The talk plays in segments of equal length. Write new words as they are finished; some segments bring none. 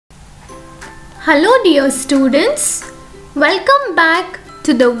Hello dear students, welcome back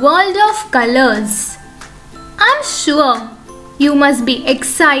to the world of colors. I'm sure you must be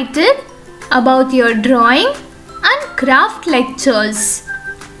excited about your drawing and craft lectures.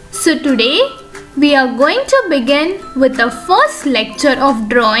 So today we are going to begin with the first lecture of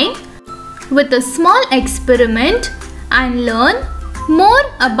drawing with a small experiment and learn more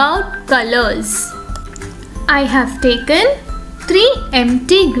about colors. I have taken 3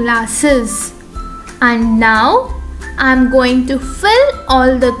 empty glasses. And now I am going to fill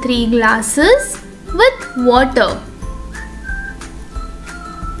all the 3 glasses with water.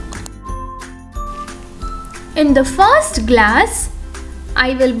 In the first glass,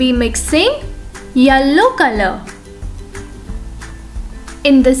 I will be mixing yellow color.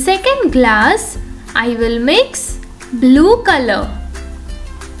 In the second glass, I will mix blue color.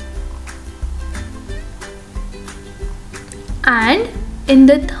 And in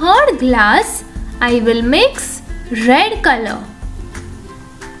the third glass, I will mix red color.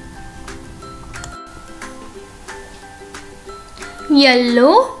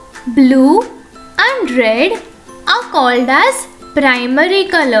 Yellow, blue and red are called as primary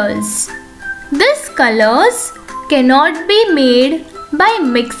colors. These colors cannot be made by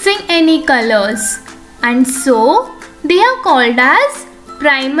mixing any colors, and so they are called as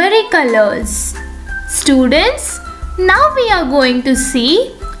primary colors. Students, now we are going to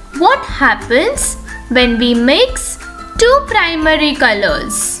see what happens when we mix 2 primary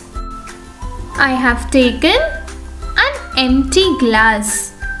colors. I have taken an empty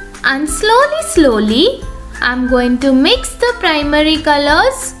glass and slowly I am going to mix the primary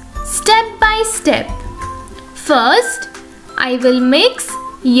colors step by step. First, I will mix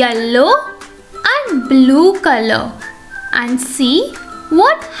yellow and blue color and see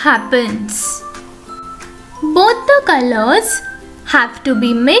what happens. Both the colors have to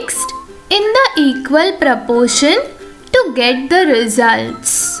be mixed in the equal proportion to get the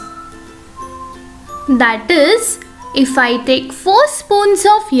results. That is, if I take 4 spoons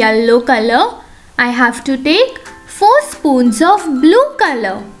of yellow color, I have to take 4 spoons of blue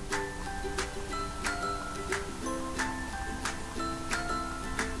color.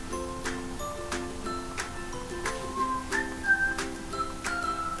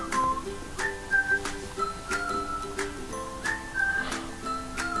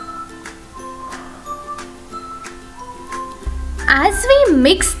 As we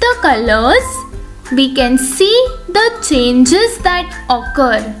mix the colors, we can see the changes that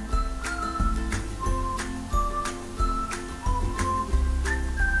occur.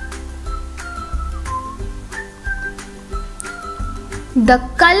 The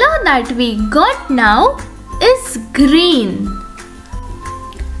color that we got now is green.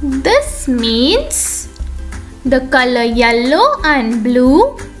 This means the color yellow and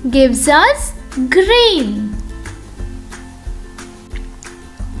blue gives us green.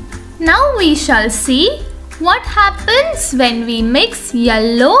 Now we shall see what happens when we mix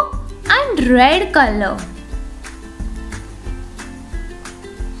yellow and red color.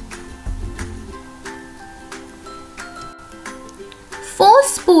 Four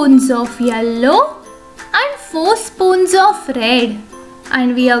spoons of yellow and 4 spoons of red,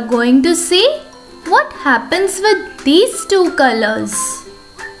 and we are going to see what happens with these 2 colors.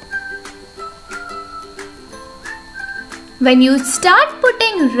 When you start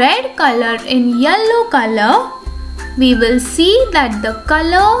putting red color in yellow color, we will see that the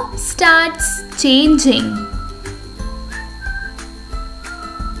color starts changing.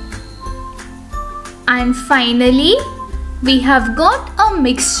 And finally, we have got a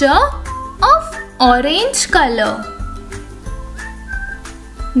mixture of orange color.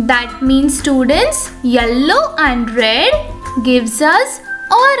 That means, students, yellow and red gives us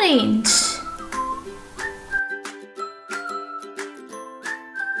orange.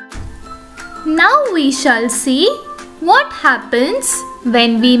 Now we shall see what happens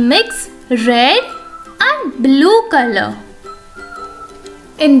when we mix red and blue color.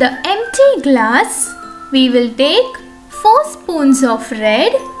 In the empty glass, we will take 4 spoons of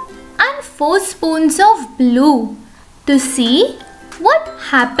red and 4 spoons of blue to see what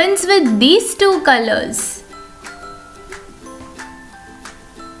happens with these 2 colors.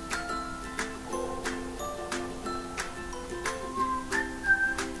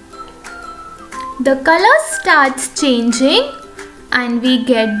 The color starts changing and we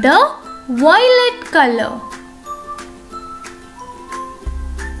get the violet color.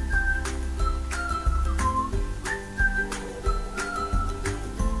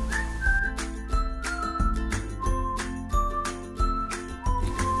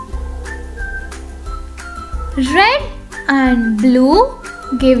 Red and blue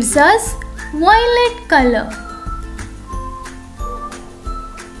gives us violet color.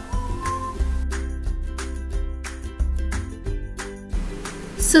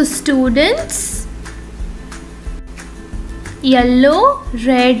 So students, yellow,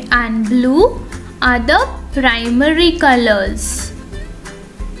 red and blue are the primary colors.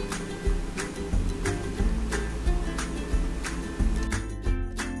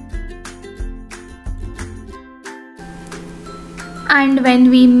 And when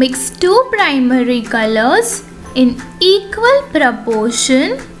we mix two primary colors in equal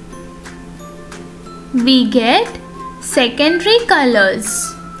proportion, we get secondary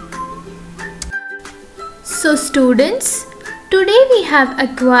colors. So students, today we have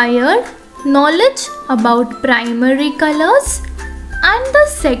acquired knowledge about primary colors and the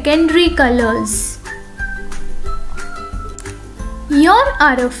secondary colors. Here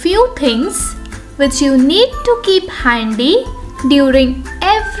are a few things which you need to keep handy during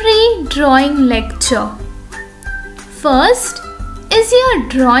every drawing lecture. First is your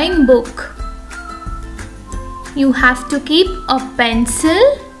drawing book. You have to keep a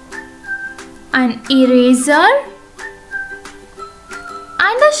pencil, an eraser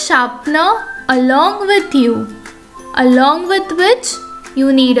and a sharpener along with you, along with which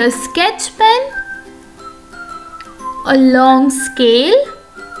you need a sketch pen, a long scale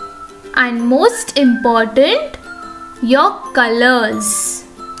and most important, your colors.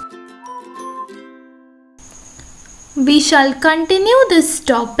 We shall continue this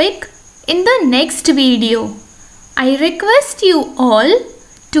topic in the next video. I request you all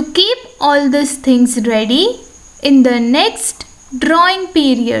to keep all these things ready in the next drawing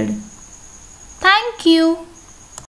period. Thank you.